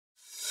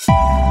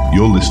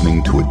You're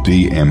listening to a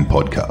DM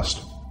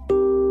podcast.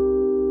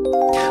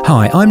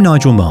 Hi, I'm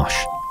Nigel Marsh.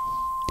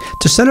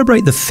 To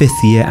celebrate the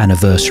 5th year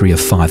anniversary of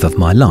 5 of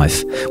My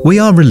Life, we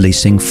are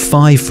releasing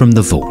 5 from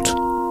the Vault,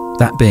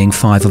 that being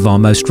 5 of our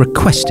most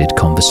requested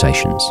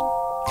conversations.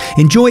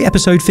 Enjoy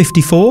episode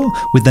 54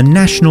 with the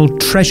national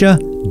treasure,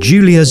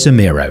 Julia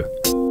Zemiro.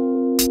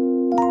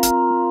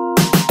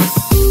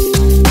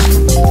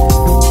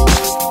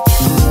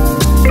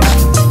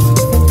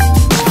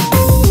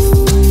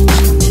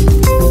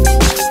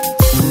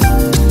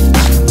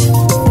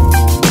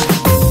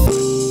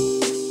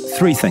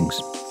 Three things.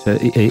 So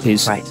it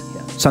is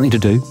something to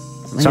do,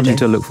 something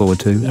to look forward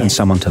to, and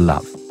someone to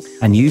love.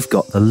 And you've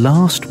got the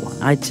last one.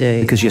 I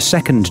do. Because your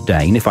second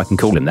Dane, if I can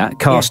call him that,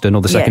 Carsten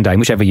or the second Dane,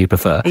 whichever you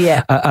prefer.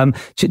 Yeah.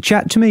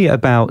 Chat to me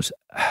about,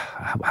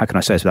 how can I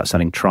say this without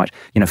sounding trite,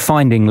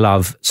 finding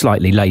love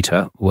slightly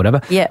later, or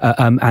whatever. Yeah.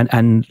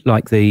 And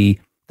like the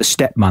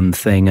stepmom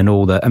thing and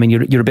all that. I mean,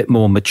 you're a bit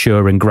more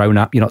mature and grown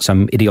up. You're not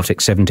some idiotic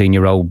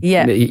 17-year-old,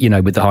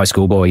 with the high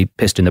school boy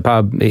pissed in the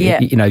pub. Yeah.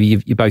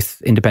 You're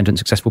both independent,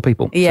 successful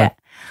people. Yeah.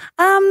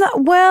 So.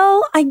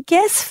 Well, I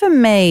guess for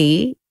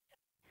me,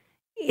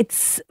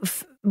 it's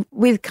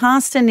with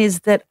Carsten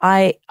is that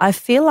I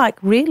feel like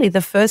really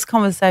the first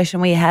conversation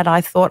we had, I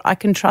thought I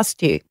can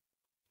trust you.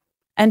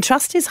 And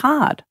trust is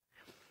hard.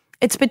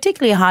 It's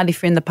particularly hard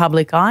if you're in the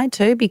public eye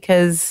too,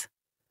 because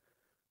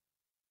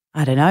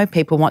I don't know,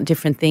 people want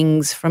different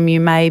things from you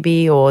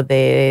maybe, or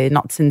they're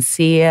not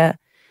sincere.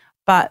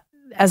 But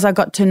as I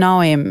got to know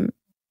him,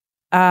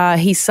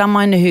 he's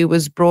someone who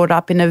was brought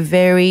up in a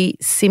very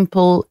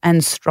simple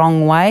and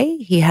strong way.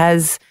 He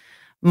has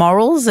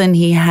morals and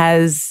he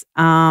has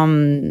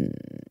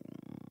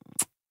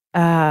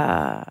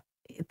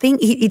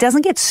he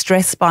doesn't get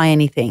stressed by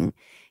anything.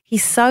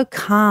 He's so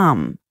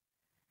calm.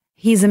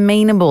 He's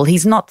amenable.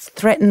 He's not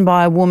threatened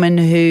by a woman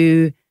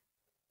who,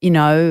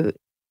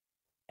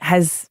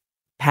 has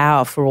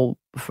power, for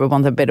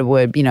want of a better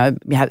word, who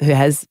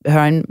has her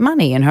own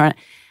money and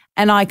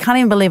and I can't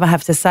even believe I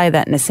have to say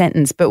that in a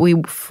sentence, but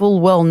we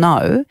full well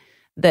know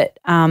that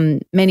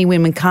many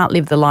women can't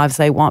live the lives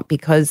they want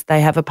because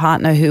they have a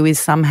partner who is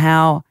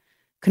somehow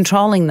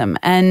controlling them.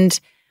 And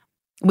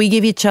we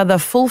give each other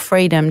full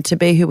freedom to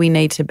be who we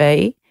need to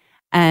be,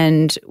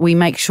 and we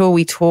make sure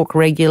we talk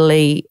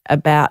regularly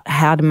about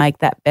how to make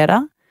that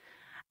better.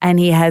 And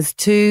he has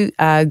 2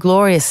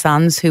 glorious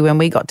sons who, when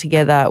we got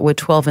together, were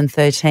 12 and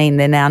 13.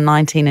 They're now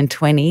 19 and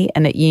 20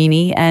 and at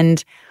uni.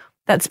 And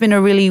that's been a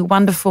really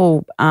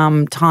wonderful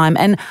time.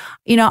 And,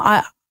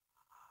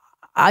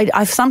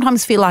 I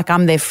sometimes feel like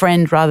I'm their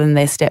friend rather than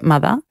their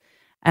stepmother.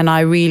 And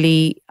I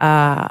really,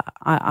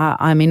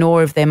 I'm in awe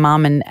of their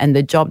mum and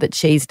the job that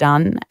she's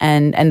done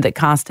and that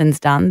Carsten's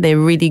done. They're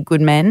really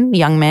good men,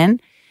 young men.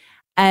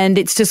 And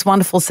it's just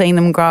wonderful seeing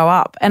them grow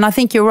up. And I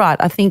think you're right.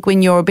 I think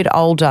when you're a bit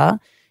older,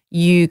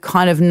 you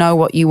kind of know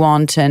what you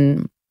want.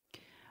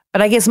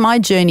 But I guess my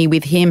journey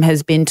with him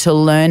has been to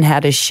learn how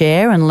to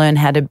share and learn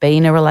how to be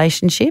in a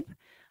relationship.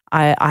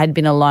 I had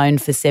been alone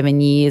for 7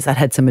 years. I'd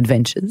had some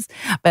adventures,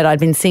 but I'd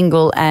been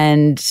single,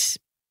 and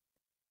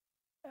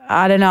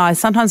I don't know.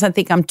 Sometimes I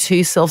think I'm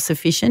too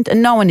self-sufficient,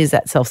 and no one is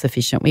that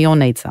self-sufficient. We all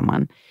need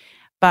someone.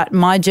 But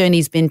my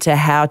journey's been to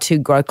how to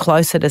grow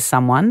closer to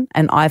someone,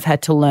 and I've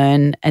had to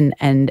learn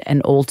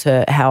and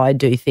alter how I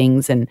do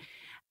things.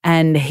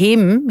 And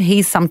him,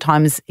 he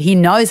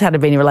knows how to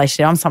be in a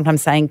relationship. I'm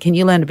sometimes saying, can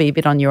you learn to be a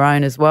bit on your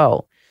own as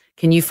well?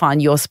 Can you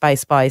find your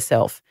space by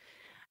yourself?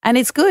 And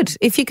it's good.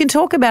 If you can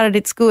talk about it,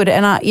 it's good.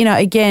 And,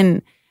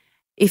 again,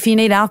 if you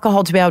need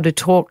alcohol to be able to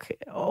talk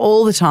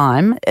all the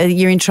time,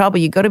 you're in trouble.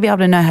 You've got to be able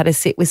to know how to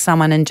sit with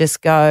someone and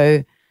just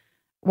go,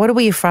 what are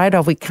we afraid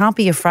of? We can't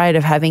be afraid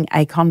of having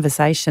a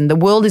conversation. The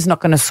world is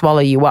not going to swallow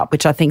you up,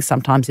 which I think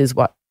sometimes is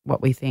what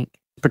we think.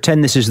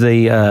 Pretend this is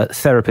the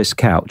therapist's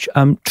couch.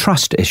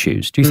 Trust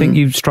issues. Do you think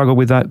you struggle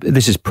with that?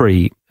 This is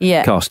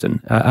pre-Carsten.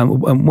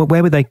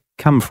 Where would they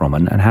come from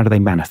and how do they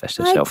manifest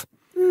itself?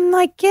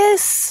 I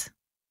guess,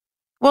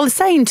 well,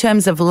 say in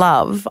terms of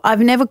love,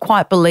 I've never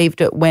quite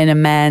believed it when a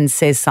man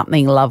says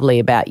something lovely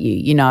about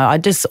you. I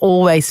just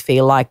always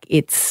feel like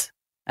it's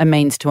a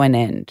means to an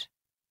end.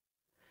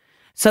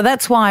 So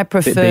that's why I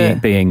prefer...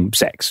 Being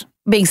sex.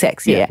 Being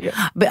sex,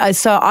 yeah. But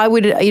so I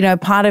would,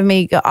 part of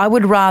me, I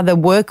would rather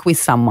work with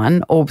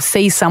someone or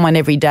see someone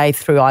every day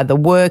through either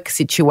work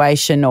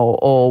situation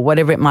or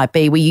whatever it might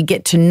be, where you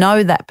get to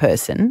know that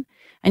person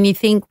and you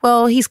think,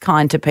 well, he's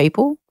kind to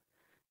people.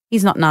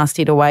 He's not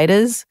nasty to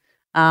waiters.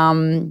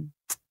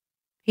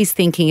 He's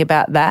thinking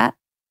about that.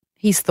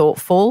 He's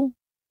thoughtful.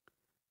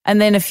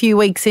 And then a few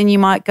weeks in, you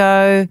might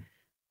go,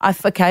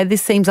 okay,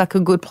 this seems like a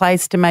good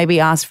place to maybe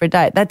ask for a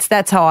date.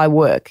 That's how I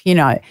work,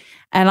 And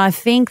I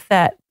think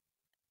that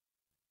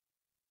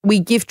we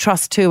give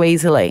trust too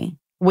easily.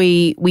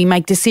 We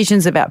make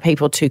decisions about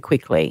people too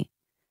quickly.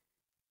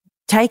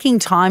 Taking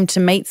time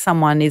to meet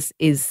someone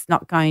is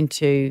not going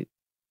to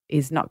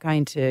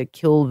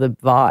kill the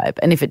vibe.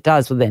 And if it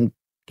does, well then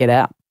get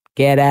out.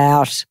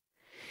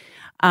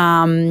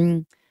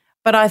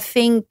 But I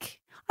think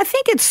I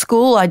think at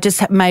school I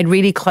just made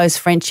really close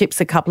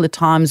friendships a couple of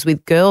times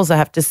with girls, I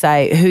have to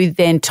say, who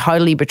then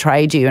totally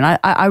betrayed you. And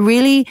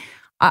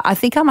I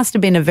think I must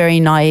have been a very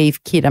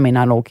naive kid. I mean,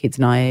 aren't all kids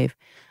naive?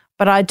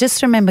 But I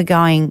just remember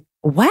going,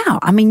 wow,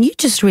 I mean, you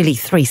just really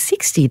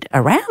 360'd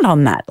around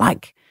on that.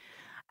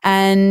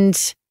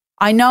 And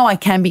I know I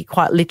can be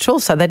quite literal,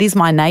 so that is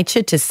my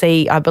nature to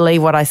see, I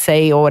believe what I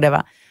see or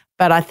whatever.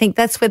 But I think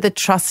that's where the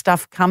trust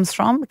stuff comes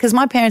from, because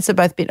my parents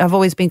have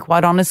always been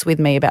quite honest with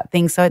me about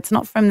things, so it's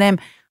not from them.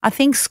 I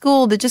think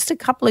school, they're just a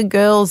couple of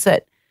girls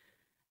that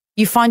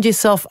you find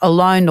yourself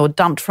alone or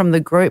dumped from the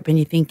group and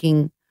you're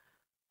thinking,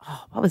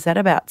 oh, what was that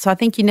about? So I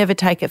think you never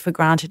take it for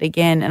granted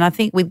again. And I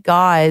think with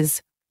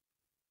guys,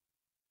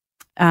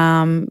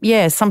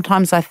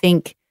 sometimes I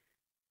think,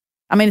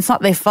 I mean, it's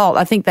not their fault.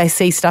 I think they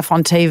see stuff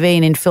on TV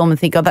and in film and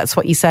think, oh, that's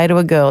what you say to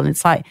a girl. And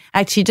it's like,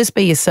 actually, just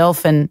be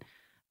yourself and,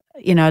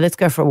 let's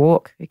go for a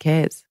walk. Who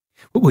cares?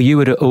 Were you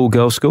at an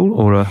all-girls school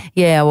or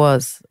Yeah, I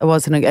was. I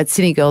was at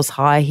Sydney Girls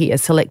High here, a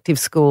selective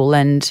school,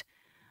 and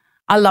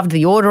I loved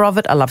the order of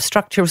it. I loved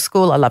structure of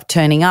school. I loved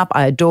turning up.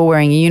 I adore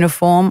wearing a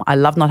uniform. I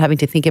love not having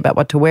to think about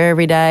what to wear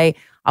every day.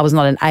 I was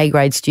not an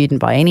A-grade student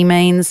by any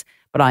means,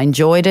 but I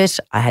enjoyed it.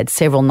 I had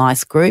several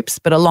nice groups,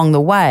 but along the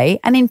way,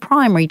 and in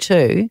primary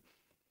too,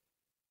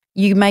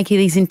 you make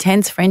these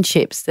intense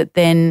friendships that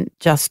then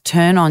just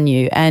turn on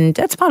you, and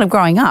that's part of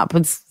growing up.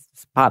 It's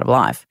part of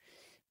life.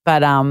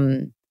 But,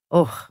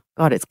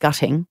 God, it's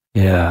gutting.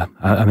 Yeah.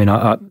 I mean,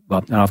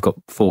 I've got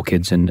 4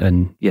 kids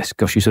and yes,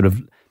 gosh, you sort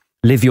of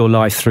live your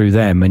life through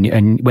them.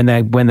 And when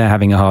they're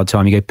having a hard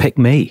time, you go, pick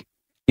me.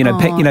 Pick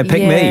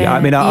me.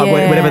 I mean,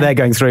 whatever they're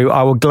going through,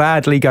 I will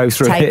gladly go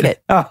through Take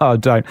it. Oh,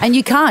 don't. And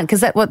you can't,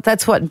 because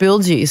that's what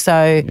builds you.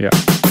 So yeah.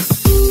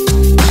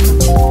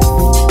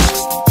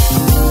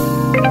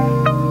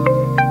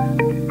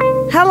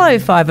 Hello,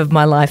 5 of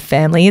My Life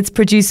family. It's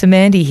producer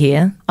Mandy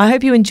here. I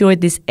hope you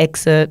enjoyed this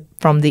excerpt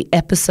from the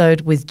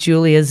episode with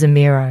Julia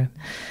Zemiro.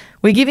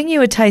 We're giving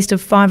you a taste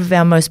of 5 of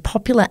our most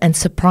popular and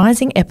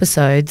surprising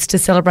episodes to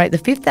celebrate the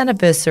 5th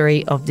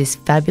anniversary of this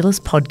fabulous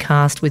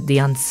podcast with the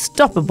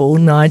unstoppable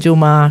Nigel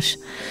Marsh.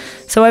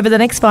 So over the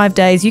next 5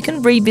 days, you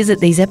can revisit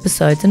these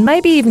episodes and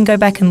maybe even go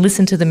back and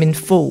listen to them in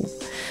full.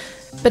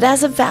 But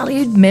as a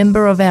valued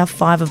member of our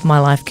 5 of My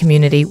Life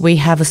community, we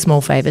have a small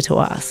favour to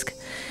ask.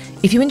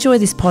 If you enjoy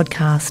this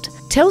podcast,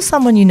 tell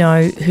someone you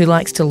know who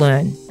likes to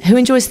learn, who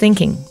enjoys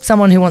thinking,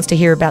 someone who wants to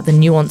hear about the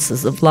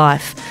nuances of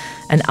life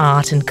and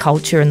art and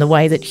culture and the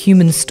way that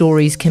human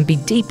stories can be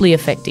deeply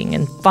affecting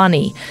and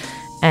funny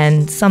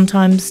and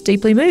sometimes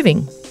deeply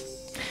moving.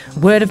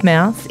 Word of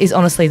mouth is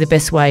honestly the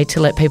best way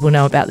to let people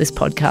know about this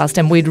podcast,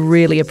 and we'd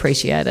really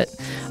appreciate it.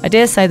 I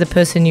dare say the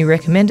person you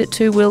recommend it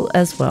to will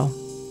as well.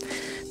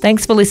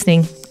 Thanks for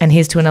listening, and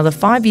here's to another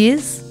 5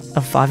 years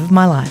of 5 of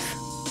My Life.